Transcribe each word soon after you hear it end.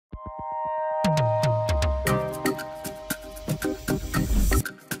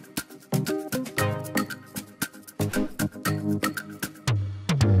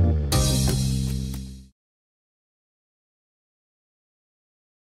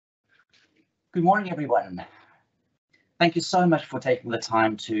Good morning, everyone. Thank you so much for taking the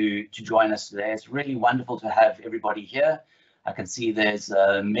time to join us today. It's really wonderful to have everybody here. I can see there's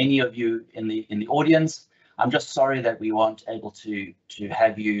many of you in the audience. I'm just sorry that we weren't able to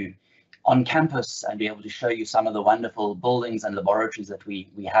have you on campus and be able to show you some of the wonderful buildings and laboratories that we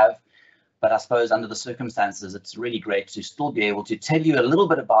have. But I suppose under the circumstances, it's really great to still be able to tell you a little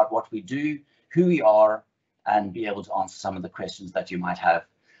bit about what we do, who we are, and be able to answer some of the questions that you might have.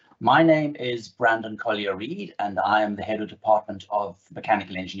 My name is Brandon Collier-Reid, and I am the head of Department of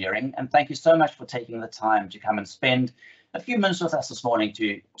Mechanical Engineering. And thank you so much for taking the time to come and spend a few minutes with us this morning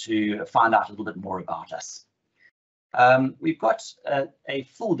to find out a little bit more about us. We've got a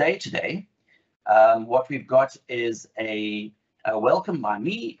full day today. What we've got is a welcome by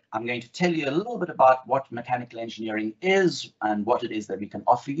me. I'm going to tell you a little bit about what mechanical engineering is and what it is that we can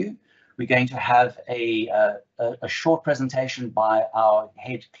offer you. We're going to have a short presentation by our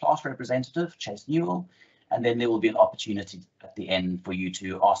head class representative, Chase Newell, and then there will be an opportunity at the end for you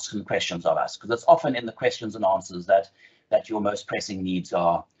to ask some questions of us, because it's often in the questions and answers that your most pressing needs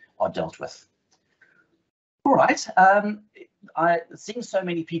are dealt with. All right, seeing so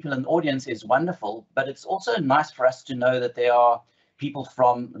many people in the audience is wonderful, but it's also nice for us to know that there are people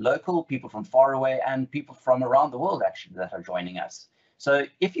from local, people from far away, and people from around the world actually that are joining us. So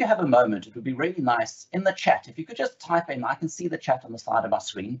if you have a moment, it would be really nice in the chat, if you could just type in, I can see the chat on the side of my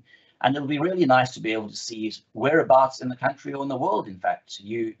screen, and it'll be really nice to be able to see whereabouts in the country or in the world, in fact,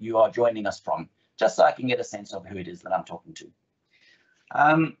 you are joining us from, just so I can get a sense of who it is that I'm talking to.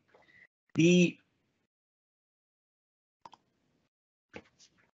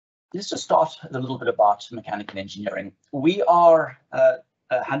 Let's just start a little bit about mechanical engineering. We are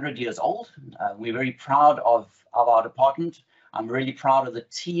 100 years old. We're very proud of our department. I'm really proud of the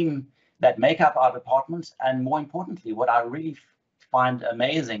team that make up our department. And more importantly, what I really find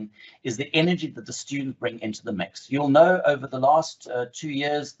amazing is the energy that the students bring into the mix. You'll know over the last 2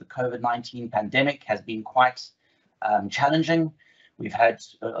 years, the COVID-19 pandemic has been quite challenging. We've had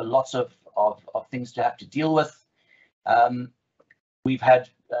lots of things to have to deal with. We've had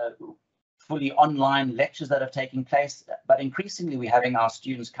fully online lectures that have taken place, but increasingly we're having our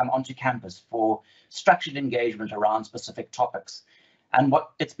students come onto campus for structured engagement around specific topics. And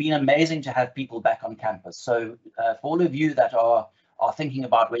it's been amazing to have people back on campus. So for all of you that are thinking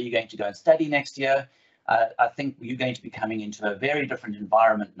about where you're going to go and study next year, I think you're going to be coming into a very different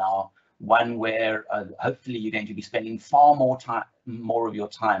environment now, one where hopefully you're going to be spending far much more of your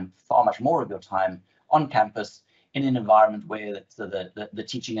time on campus, in an environment where the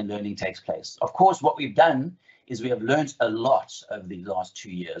teaching and learning takes place. Of course, what we've done is we have learned a lot over the last 2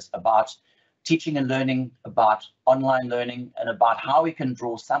 years about teaching and learning, about online learning, and about how we can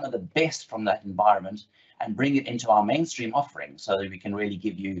draw some of the best from that environment and bring it into our mainstream offering so that we can really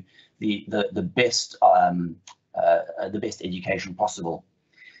give you the best education possible.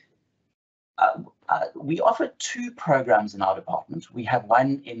 We offer 2 programs in our department. We have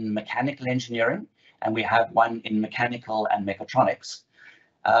one in mechanical engineering, and we have one in mechanical and mechatronics.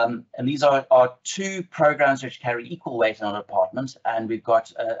 And these are 2 programs which carry equal weight in our department, and we've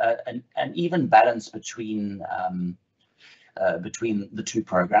got an even balance between the 2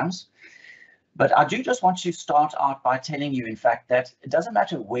 programs. But I do just want to start out by telling you, in fact, that it doesn't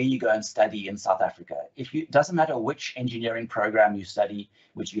matter where you go and study in South Africa. It doesn't matter which engineering program you study,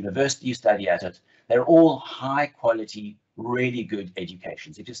 which university you study at it, they're all high quality, really good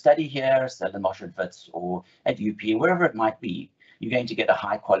educations. If you study here, Stellenbosch at Wits or at UP, wherever it might be, you're going to get a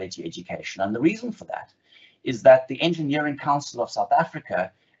high quality education. And the reason for that is that the Engineering Council of South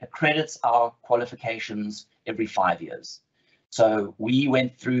Africa accredits our qualifications every 5 years. So we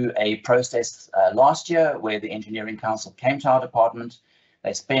went through a process last year where the Engineering Council came to our department.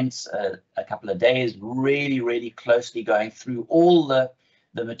 They spent a couple of days really closely going through all the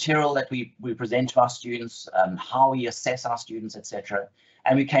material that we present to our students, how we assess our students, etc.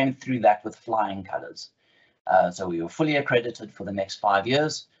 And we came through that with flying colors. So we were fully accredited for the next 5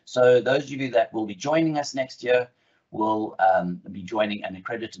 years. So those of you that will be joining us next year will be joining an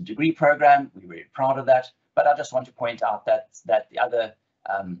accredited degree program. We're very proud of that. But I just want to point out that the other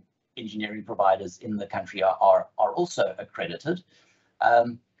engineering providers in the country are also accredited.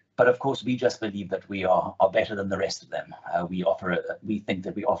 But of course, we just believe that we are better than the rest of them. We think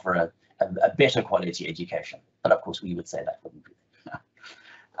that we offer a better quality education. But of course, we would say that wouldn't be.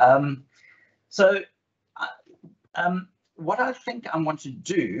 What I think I want to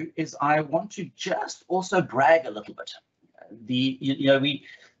do is I want to just also brag a little bit.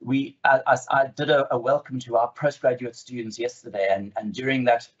 I did a welcome to our postgraduate students yesterday, and during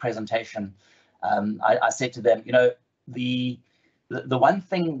that presentation, I said to them, the the one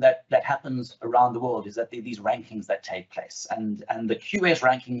thing that happens around the world is that there are these rankings that take place, and the QS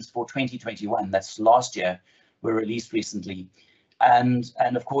rankings for 2021, that's last year, were released recently. And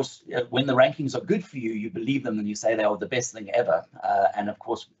of course, when the rankings are good for you, you believe them and you say they are the best thing ever. And of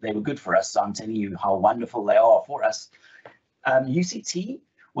course, they were good for us. So I'm telling you how wonderful they are for us. UCT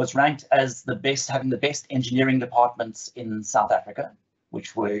was ranked as the best, having the best engineering departments in South Africa,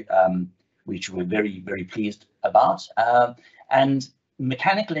 which we're very, very pleased about. And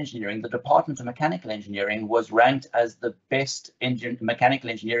mechanical engineering, the Department of Mechanical Engineering, was ranked as the best mechanical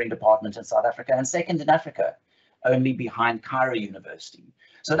engineering department in South Africa and second in Africa, only behind Cairo University.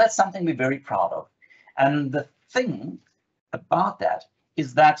 So that's something we're very proud of. And the thing about that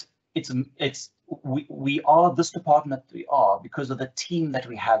is that we are this department that we are because of the team that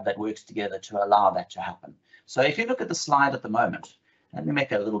we have that works together to allow that to happen. So if you look at the slide at the moment, let me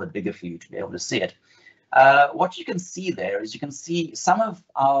make it a little bit bigger for you to be able to see it. What you can see there is you can see some of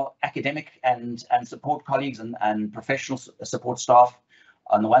our academic and support colleagues and professional support staff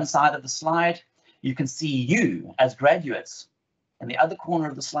on the one side of the slide. You can see you as graduates in the other corner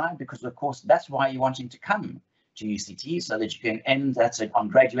of the slide, because of course that's why you're wanting to come to UCT, so that you can end on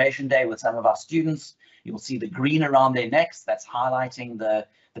graduation day with some of our students. You'll see the green around their necks, that's highlighting the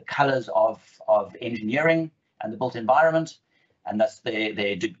colors of engineering and the built environment. And that's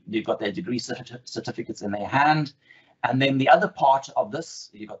they've got their degree certificates in their hand. And then the other part of this,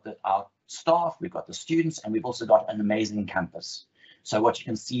 you've got our staff, we've got the students, and we've also got an amazing campus. So what you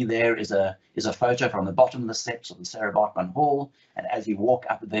can see there is a photo from the bottom of the steps of the Sarah Bartman Hall, and as you walk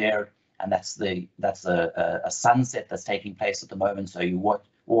up there, and that's a sunset that's taking place at the moment. So you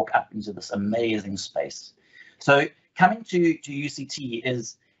walk up into this amazing space. So coming to UCT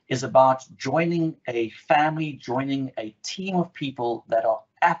is about joining a family, joining a team of people that are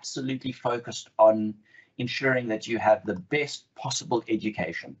absolutely focused on ensuring that you have the best possible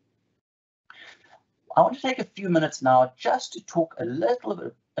education. I want to take a few minutes now just to talk a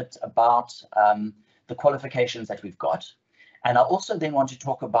little bit about the qualifications that we've got. And I also then want to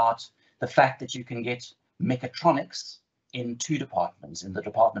talk about the fact that you can get mechatronics in two departments, in the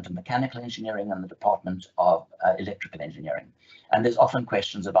Department of Mechanical Engineering and the Department of Electrical Engineering. And there's often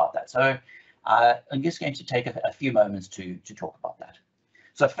questions about that. So I'm just going to take a few moments to talk about that.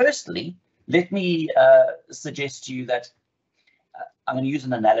 So firstly, let me suggest to you that I'm going to use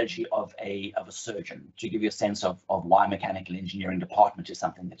an analogy of a surgeon to give you a sense of why mechanical engineering department is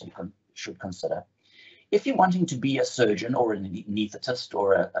something that you should consider. If you're wanting to be a surgeon or an anaesthetist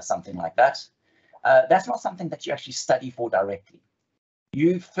or something like that, that's not something that you actually study for directly.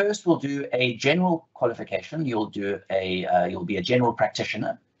 You first will do a general qualification. You'll be a general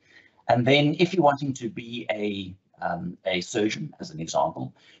practitioner, and then if you're wanting to be a surgeon, as an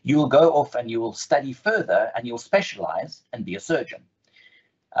example, you will go off and you will study further and you'll specialize and be a surgeon.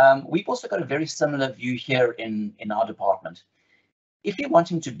 We've also got a very similar view here in our department. If you're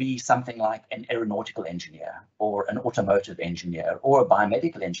wanting to be something like an aeronautical engineer or an automotive engineer or a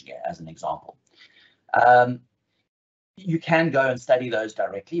biomedical engineer, as an example, you can go and study those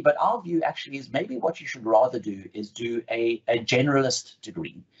directly, but our view actually is maybe what you should rather do is do a generalist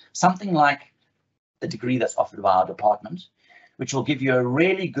degree, something like the degree that's offered by our department, which will give you a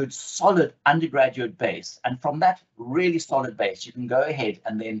really good solid undergraduate base. And from that really solid base, you can go ahead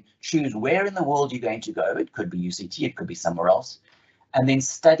and then choose where in the world you're going to go. It could be UCT, it could be somewhere else, and then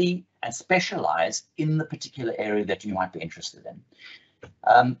study and specialize in the particular area that you might be interested in.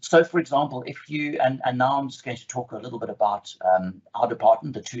 So for example, if you, and now I'm just going to talk a little bit about our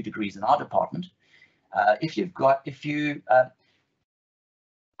department, the 2 degrees in our department.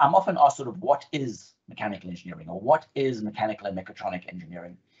 I'm often asked sort of what is mechanical engineering or what is mechanical and mechatronic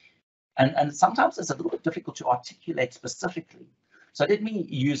engineering? And sometimes it's a little bit difficult to articulate specifically. So let me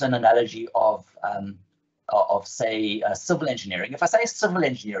use an analogy of say civil engineering. If I say civil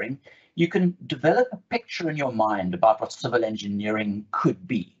engineering, you can develop a picture in your mind about what civil engineering could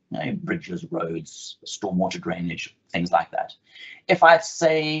be. You know, bridges, roads, stormwater drainage, things like that. If I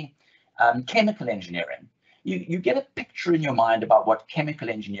say chemical engineering, you get a picture in your mind about what chemical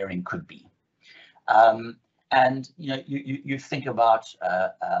engineering could be. And you think about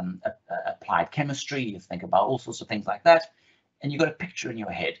applied chemistry, you think about all sorts of things like that, and you've got a picture in your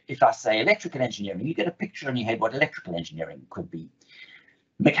head. If I say electrical engineering, you get a picture in your head what electrical engineering could be.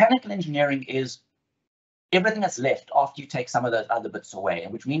 Mechanical engineering is everything that's left after you take some of those other bits away,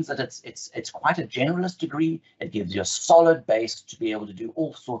 which means that it's quite a generalist degree. It gives you a solid base to be able to do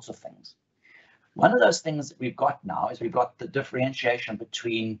all sorts of things. One of those things that we've got now is we've got the differentiation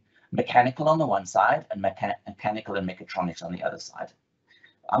between mechanical on the one side and mechanical and mechatronics on the other side.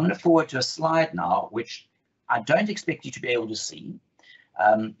 I'm going to forward to a slide now, which I don't expect you to be able to see.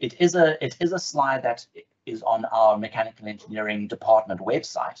 It is a slide that is on our mechanical engineering department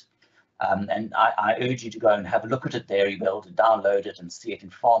website. And I urge you to go and have a look at it there. You'll be able to download it and see it in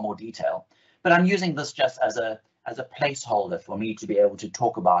far more detail. But I'm using this just as a placeholder for me to be able to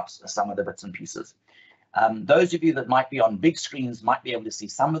talk about some of the bits and pieces. Those of you that might be on big screens might be able to see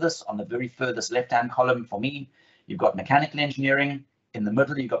some of this on the very furthest left-hand column. For me, you've got mechanical engineering. In the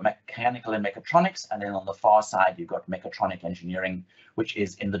middle, you've got mechanical and mechatronics. And then on the far side, you've got mechatronic engineering, which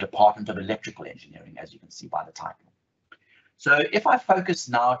is in the Department of Electrical Engineering, as you can see by the title. So if I focus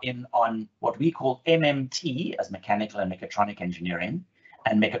now in on what we call MMT as mechanical and mechatronic engineering,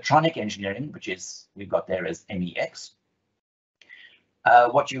 and mechatronic engineering, which is we've got there as MEX,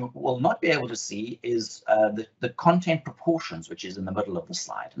 what you will not be able to see is the content proportions, which is in the middle of the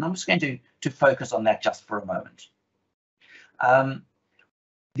slide. And I'm just going to focus on that just for a moment.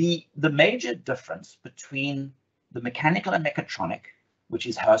 The major difference between the mechanical and mechatronic, which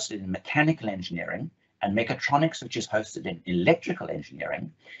is hosted in mechanical engineering, and mechatronics, which is hosted in electrical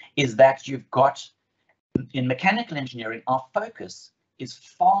engineering, is that you've got, in mechanical engineering, our focus is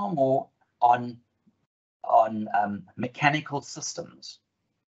far more on mechanical systems.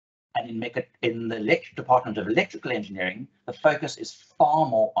 And in the Department of Electrical Engineering, the focus is far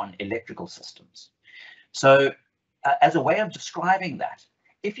more on electrical systems. So as a way of describing that,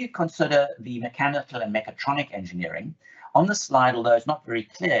 if you consider the mechanical and mechatronic engineering, on the slide, although it's not very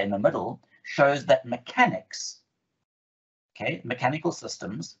clear in the middle, shows that mechanics, mechanical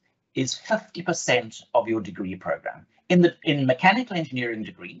systems, is 50% of your degree program. In mechanical engineering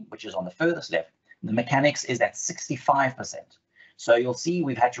degree, which is on the furthest left, the mechanics is at 65%. So you'll see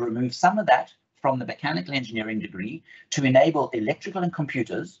we've had to remove some of that from the mechanical engineering degree to enable electrical and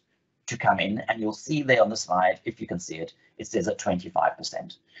computers to come in, and you'll see there on the slide, if you can see it, it says at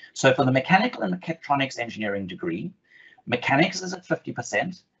 25%. So for the mechanical and mechatronics engineering degree, mechanics is at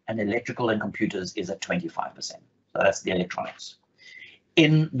 50%, and electrical and computers is at 25%. So that's the electronics.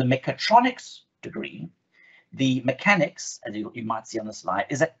 In the mechatronics degree, the mechanics, as you might see on the slide,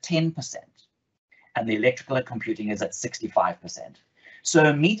 is at 10%, and the electrical and computing is at 65%. So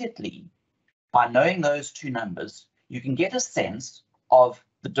immediately, by knowing those two numbers, you can get a sense of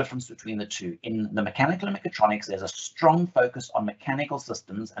the difference between the two. In the mechanical and mechatronics, there's a strong focus on mechanical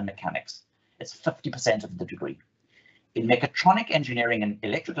systems and mechanics. It's 50% of the degree. In mechatronic engineering and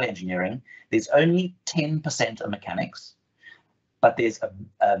electrical engineering, there's only 10% of mechanics, but there's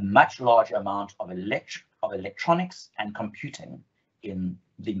a much larger amount of electronics and computing in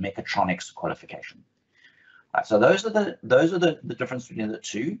the mechatronics qualification. Right, so those are the difference between the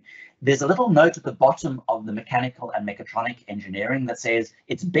two. There's a little note at the bottom of the mechanical and mechatronic engineering that says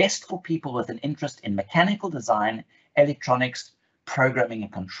it's best for people with an interest in mechanical design, electronics, programming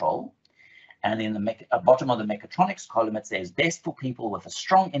and control. And in the bottom of the mechatronics column, it says best for people with a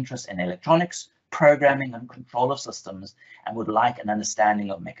strong interest in electronics, programming and control of systems, and would like an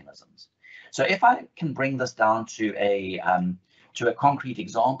understanding of mechanisms. So if I can bring this down to a concrete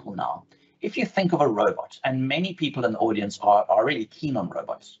example now, if you think of a robot, and many people in the audience are really keen on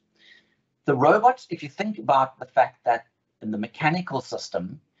robots. The robot, if you think about the fact that in the mechanical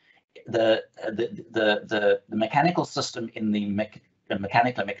system, the mechanical system in the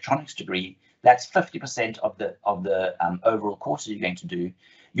mechanical and mechatronics degree, that's 50% of the overall course you're going to do.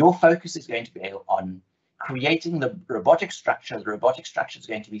 Your focus is going to be on creating the robotic structure. The robotic structure is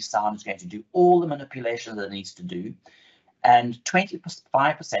going to be sound. It's going to do all the manipulation that it needs to do. And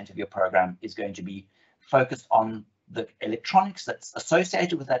 25% of your program is going to be focused on the electronics that's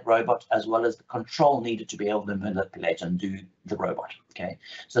associated with that robot, as well as the control needed to be able to manipulate and do the robot. Okay,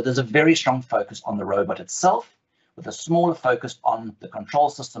 so there's a very strong focus on the robot itself, with a smaller focus on the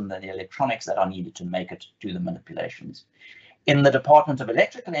control system and the electronics that are needed to make it do the manipulations. In the Department of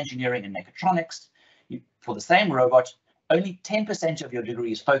Electrical Engineering and Mechatronics, for the same robot, only 10% of your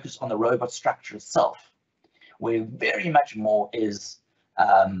degree is focused on the robot structure itself, where very much more is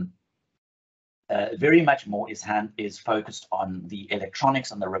focused on the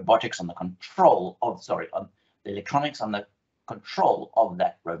electronics and the robotics and the control of, on the electronics and the control of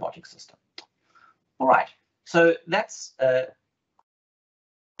that robotic system. All right. So that's a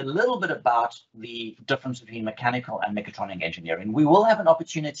little bit about the difference between mechanical and mechatronic engineering. We will have an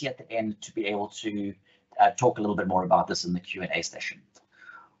opportunity at the end to be able to talk a little bit more about this in the Q&A session.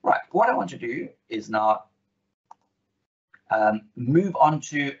 Right, what I want to do is now move on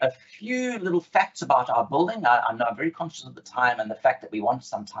to a few little facts about our building. I'm very conscious of the time and the fact that we want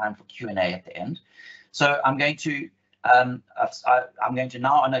some time for Q&A at the end. So I'm going to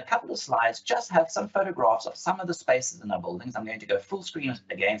now, on a couple of slides, just have some photographs of some of the spaces in our buildings. I'm going to go full screen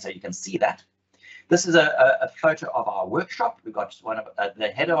again so you can see that. This is a photo of our workshop. We've got one of the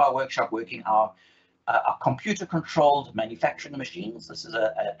head of our workshop working our computer-controlled manufacturing machines. This is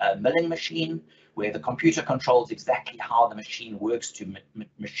a milling machine where the computer controls exactly how the machine works to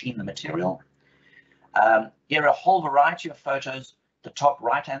machine the material. Here are a whole variety of photos. The top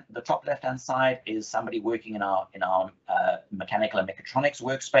left-hand side is somebody working in our mechanical and mechatronics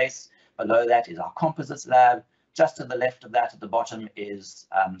workspace. Below that is our composites lab. Just to the left of that, at the bottom, is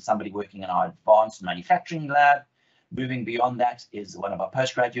somebody working in our advanced manufacturing lab. Moving beyond that is one of our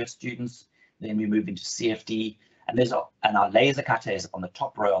postgraduate students. Then we move into CFD, and our laser cutter is on the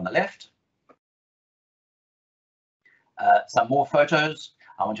top row on the left. Some more photos.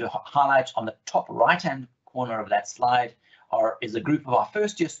 I want to highlight on the top right-hand corner of that slide is a group of our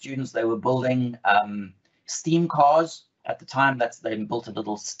first-year students. They were building steam cars. At the time, they built a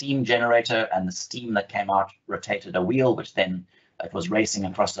little steam generator, and the steam that came out rotated a wheel, which then it was racing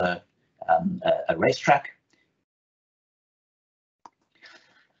across a racetrack.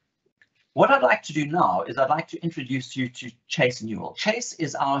 What I'd like to do now is I'd like to introduce you to Chase Newell. Chase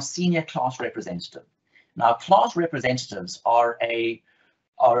is our senior class representative. Now, class representatives are a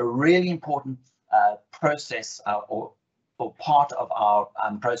really important process or part of our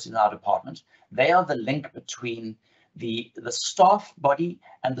process in our department. They are the link between the staff body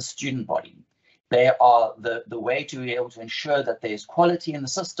and the student body. They are the way to be able to ensure that there's quality in the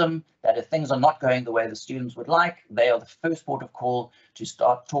system, that if things are not going the way the students would like, they are the first port of call to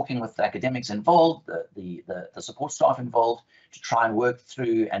start talking with the academics involved, the support staff involved, to try and work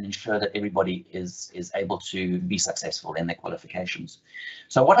through and ensure that everybody is able to be successful in their qualifications.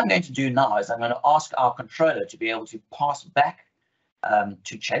 So what I'm going to do now is I'm going to ask our controller to be able to pass back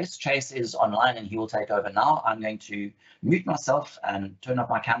to Chase. Chase is online and he will take over now. I'm going to mute myself and turn off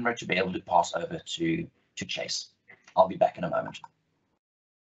my camera to be able to pass over to Chase. I'll be back in a moment.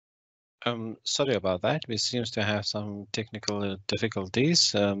 Sorry about that. We seem to have some technical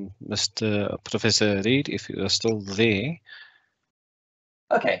difficulties. Mr. Professor Reed, if you are still there.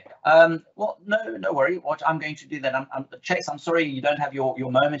 Okay. Well, no worry. What I'm going to do then, Chase, I'm sorry you don't have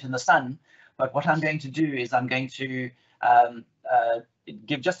your moment in the sun, but what I'm going to do is I'm going to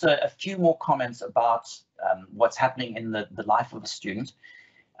give just a few more comments about what's happening in the life of a student.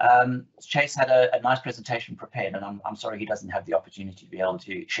 Chase had a nice presentation prepared, and I'm sorry he doesn't have the opportunity to be able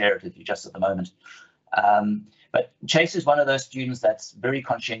to share it with you just at the moment. But Chase is one of those students that's very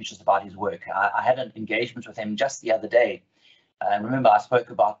conscientious about his work. I had an engagement with him just the other day. Remember, I spoke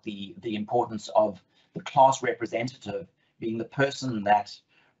about the importance of the class representative being the person that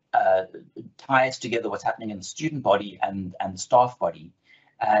ties together what's happening in the student body and the staff body.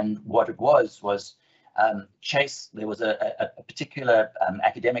 And what it was Chase, there was a particular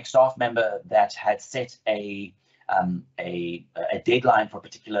academic staff member that had set a deadline for a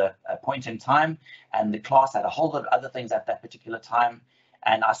particular point in time, and the class had a whole lot of other things at that particular time.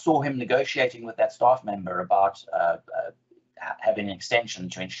 And I saw him negotiating with that staff member about having an extension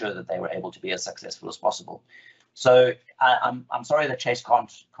to ensure that they were able to be as successful as possible. So I'm sorry that Chase can't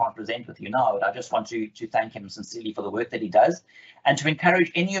present with you now, but I just want to thank him sincerely for the work that he does, and to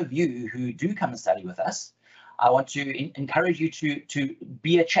encourage any of you who do come and study with us. I want to encourage you to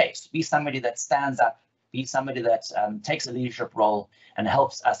be a Chase, be somebody that stands up, be somebody that takes a leadership role and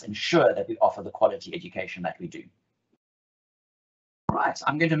helps us ensure that we offer the quality education that we do. All right,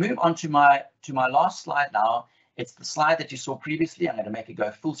 I'm going to move on to my last slide now. It's the slide that you saw previously. I'm going to make it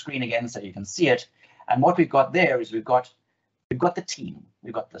go full screen again so you can see it. And what we've got there is we've got the team.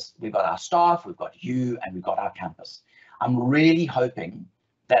 We've got our staff, we've got you, and we've got our campus. I'm really hoping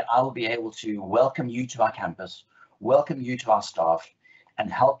that I will be able to welcome you to our campus, welcome you to our staff,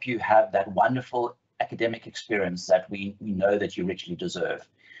 and help you have that wonderful academic experience that we know that you richly deserve.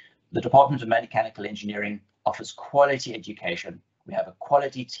 The Department of Mechanical Engineering offers quality education. We have a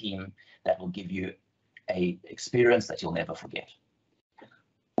quality team that will give you an experience that you'll never forget.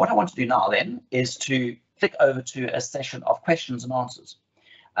 What I want to do now then is to flick over to a session of questions and answers.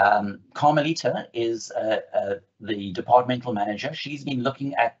 Carmelita is the departmental manager. She's been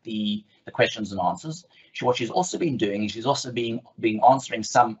looking at the questions and answers. What she's also been doing is she's also been answering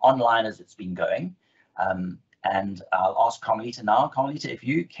some online as it's been going. And I'll ask Carmelita now. Carmelita, if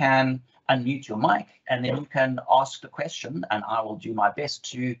you can unmute your mic, and then you can ask the question, and I will do my best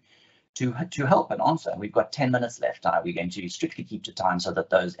to help and answer. We've got 10 minutes left. We're going to strictly keep to time so that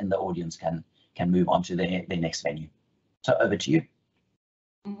those in the audience can move on to their next venue. So over to you.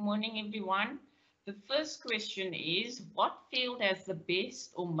 Good morning, everyone. The first question is, what field has the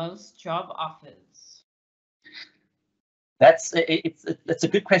best or most job offers? It's a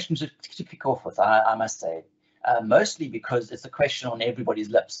good question to kick off with, I must say, mostly because it's a question on everybody's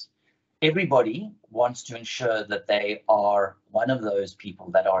lips. everybody wants to ensure that they are one of those people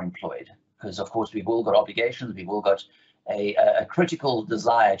that are employed, because of course we've all got obligations, we've all got a critical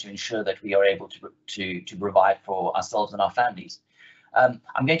desire to ensure that we are able to provide for ourselves and our families.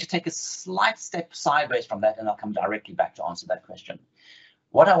 I'm going to take a slight step sideways from that, and I'll come directly back to answer that question.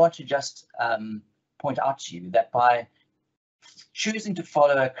 What I want to just point out to you, that by choosing to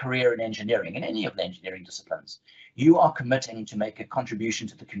follow a career in engineering, in any of the engineering disciplines, you are committing to make a contribution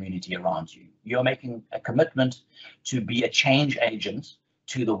to the community around you. You're making a commitment to be a change agent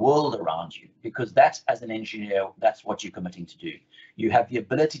to the world around you, because that, as an engineer, that's what you're committing to do. You have the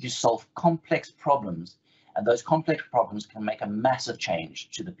ability to solve complex problems, and those complex problems can make a massive change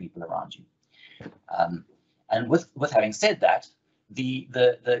to the people around you. And with having said that,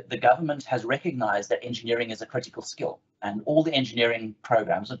 the government has recognized that engineering is a critical skill, and all the engineering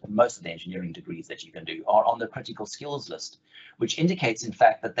programs, most of the engineering degrees that you can do, are on the critical skills list, which indicates, in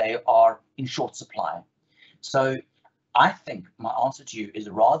fact, that they are in short supply. So I think my answer to you is,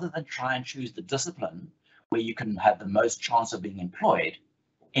 rather than try and choose the discipline where you can have the most chance of being employed,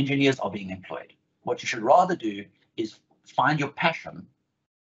 engineers are being employed. What you should rather do is find your passion,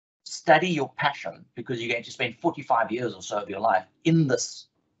 study your passion, because you're going to spend 45 years or so of your life in this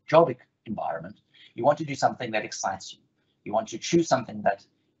job environment. You want to do something that excites you. You want to choose something that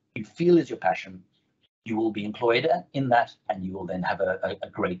you feel is your passion. You will be employed in that, and you will then have a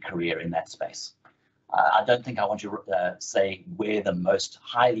great career in that space. I don't think I want to say where the most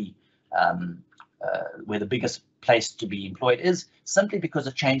highly, where the biggest place to be employed is, simply because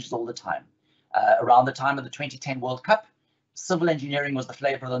it changes all the time. Around the time of the 2010 World Cup, civil engineering was the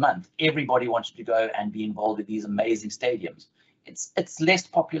flavor of the month. Everybody wanted to go and be involved with these amazing stadiums. It's less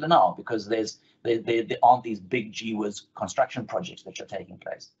popular now because there aren't these big gee whiz construction projects which are taking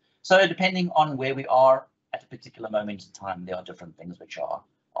place. So depending on where we are at a particular moment in time, there are different things which are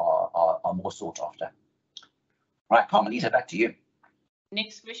more sought after. Right, Carmelita, back to you.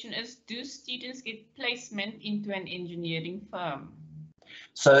 Next question is, do students get placement into an engineering firm?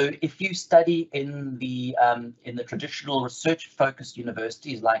 So if you study in the traditional research-focused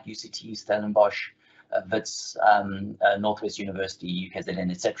universities like UCT, Stellenbosch, Wits, Northwest University, UKZN,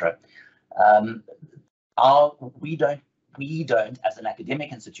 etc., we don't, as an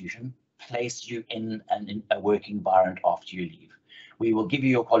academic institution, place you in a work environment after you leave. We will give you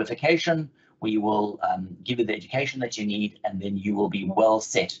your qualification, we will give you the education that you need, and then you will be well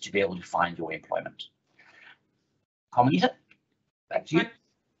set to be able to find your employment. Carmelita, back to you.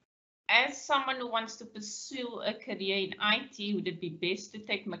 As someone who wants to pursue a career in IT, would it be best to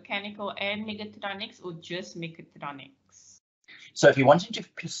take mechanical and mechatronics, or just mechatronics? So if you're wanting to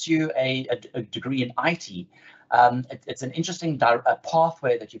pursue a degree in IT, it's an interesting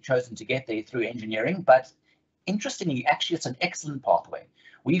pathway that you've chosen to get there through engineering, but interestingly, actually, it's an excellent pathway.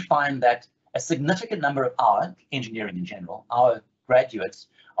 We find that a significant number of our engineering in general, our graduates,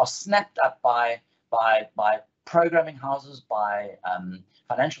 are snapped up by programming houses, by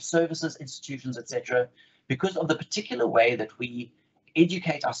financial services institutions, etc., because of the particular way that we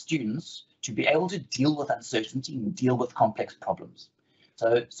educate our students to be able to deal with uncertainty and deal with complex problems.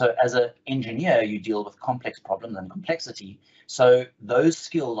 So as an engineer, you deal with complex problems and complexity. So those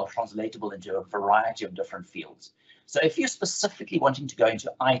skills are translatable into a variety of different fields. So if you're specifically wanting to go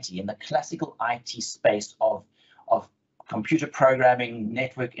into IT, in the classical IT space of computer programming,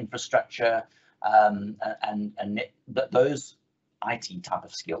 network infrastructure, those IT type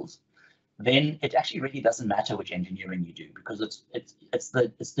of skills, then it actually really doesn't matter which engineering you do, because it's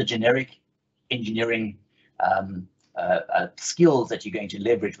the generic engineering skills that you're going to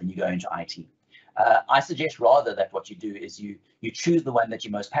leverage when you go into IT. I suggest rather that what you do is you choose the one that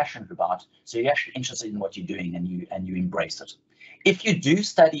you're most passionate about, so you're actually interested in what you're doing and you embrace it. If you do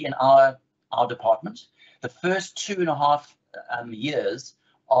study in our department, the first 2.5 years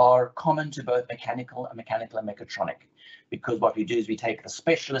are common to both mechanical and mechatronic, because what we do is we take the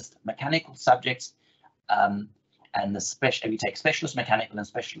specialist mechanical subjects and we take specialist mechanical and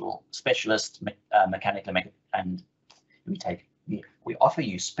specialist mechanical, and we offer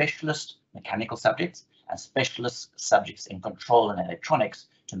you specialist mechanical subjects and specialist subjects in control and electronics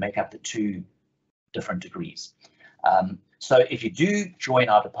to make up the 2 different degrees. So if you do join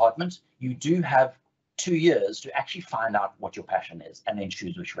our department, you do have 2 years to actually find out what your passion is and then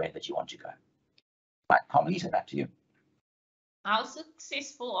choose which way that you want to go. Right, Carmelita, back to you. How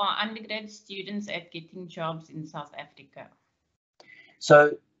successful are undergrad students at getting jobs in South Africa?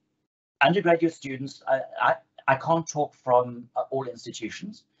 So undergraduate students, I can't talk from all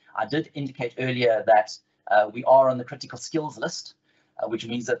institutions. I did indicate earlier that we are on the critical skills list, which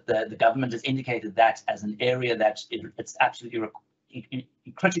means that the government has indicated that as an area that it's absolutely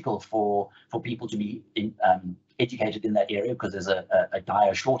critical for people to be educated in that area because there's a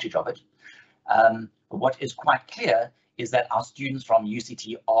dire shortage of it. What is quite clear is that our students from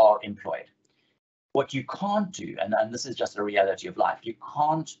UCT are employed. What you can't do, and this is just a reality of life, you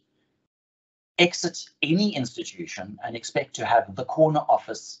can't exit any institution and expect to have the corner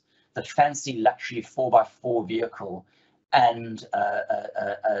office, the fancy luxury 4x4 vehicle, and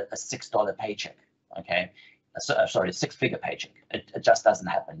a $6 paycheck. Okay, sorry, a six-figure paycheck. It just doesn't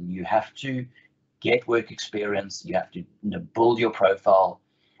happen. You have to get work experience. You have to build your profile,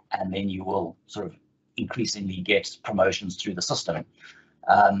 and then you will sort of increasingly get promotions through the system.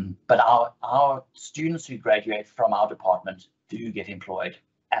 But our students who graduate from our department do get employed,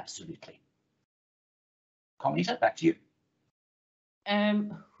 absolutely. Carmelita, back to you.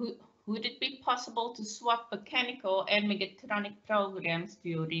 Would it be possible to swap mechanical and mechatronic programs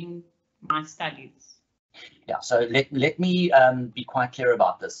during my studies? Yeah, so let me be quite clear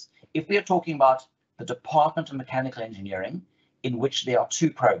about this. If we are talking about the Department of Mechanical Engineering, in which there are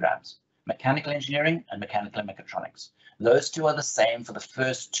two programs, mechanical engineering and mechanical and mechatronics. Those two are the same for the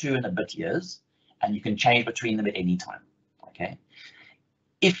first 2 and a bit years, and you can change between them at any time. Okay.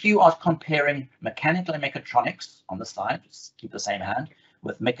 If you are comparing mechanical and mechatronics on the slide, just keep the same hand,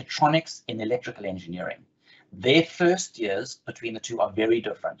 with mechatronics in electrical engineering, their first years between the two are very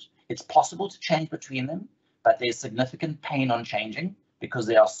different. It's possible to change between them, but there's significant pain on changing because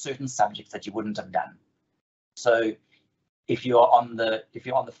there are certain subjects that you wouldn't have done. So if you're on the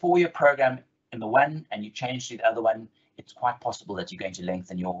 4-year program in the one and you change to the other one, it's quite possible that you're going to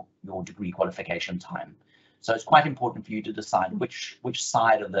lengthen your degree qualification time. So it's quite important for you to decide which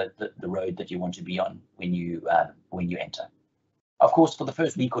side of the road that you want to be on when you enter. Of course, for the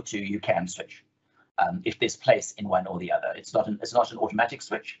first week or two, you can switch if there's place in one or the other. It's not an automatic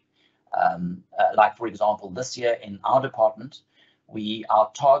switch. Like for example, this year in our department,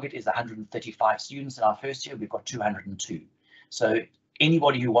 our target is 135 students in our first year. We've got 202. So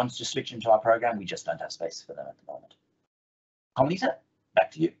anybody who wants to switch into our program, we just don't have space for them at the moment. Carmelita,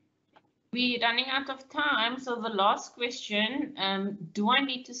 back to you. We're running out of time, so the last question, do I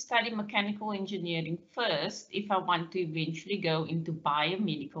need to study mechanical engineering first if I want to eventually go into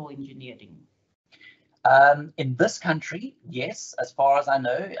biomedical engineering? In this country, yes, as far as I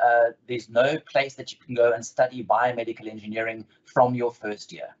know, there's no place that you can go and study biomedical engineering from your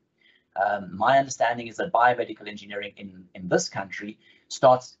first year. My understanding is that biomedical engineering in this country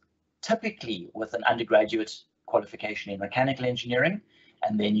starts typically with an undergraduate qualification in mechanical engineering,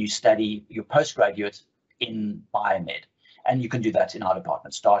 and then you study your postgraduate in biomed. And you can do that in our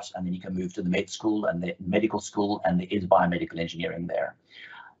department, start, and then you can move to the med school and the medical school, and there is biomedical engineering there.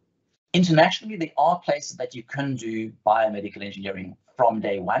 Internationally, there are places that you can do biomedical engineering from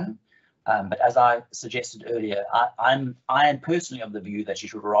day one. But as I suggested earlier, I am personally of the view that you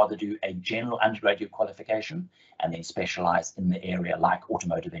should rather do a general undergraduate qualification and then specialize in the area like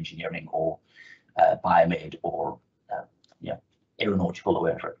automotive engineering or biomed or aeronautical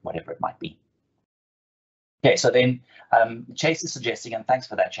or whatever it might be. Okay, so then Chase is suggesting, and thanks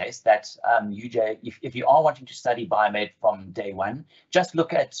for that, Chase, that UJ, if you are wanting to study biomed from day one, just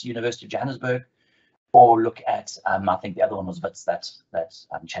look at University of Johannesburg or look at, I think the other one was Wits that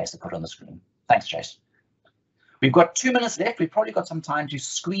Chase had put on the screen. Thanks, Chase. We've got 2 minutes left. We've probably got some time to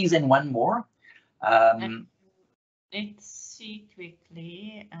squeeze in one more. Let's see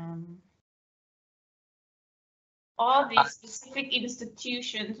quickly. Are there specific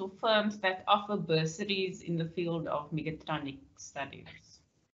institutions or firms that offer bursaries in the field of mechatronic studies?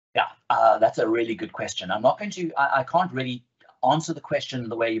 Yeah, that's a really good question. I'm not going to, I can't really answer the question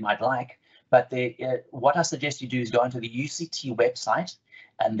the way you might like, but what I suggest you do is go onto the UCT website,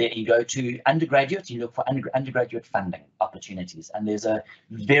 and then you go to undergraduate, you look for undergraduate funding opportunities. And there's a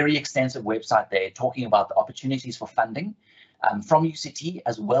very extensive website there talking about the opportunities for funding from UCT,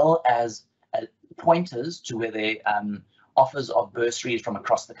 as well as pointers to where there offers of bursaries from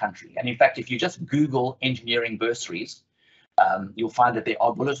across the country. And in fact, if you just Google engineering bursaries, you'll find that there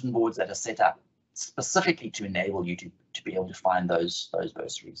are bulletin boards that are set up specifically to enable you to be able to find those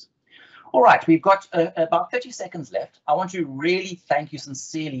bursaries. All right, we've got about 30 seconds left. I want to really thank you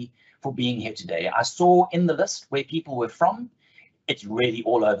sincerely for being here today. I saw in the list where people were from. It's really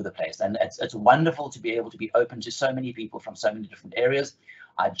all over the place, and it's wonderful to be able to be open to so many people from so many different areas.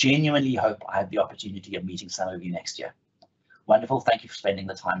 I genuinely hope I have the opportunity of meeting some of you next year. Wonderful. Thank you for spending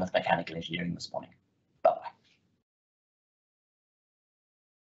the time with mechanical engineering this morning.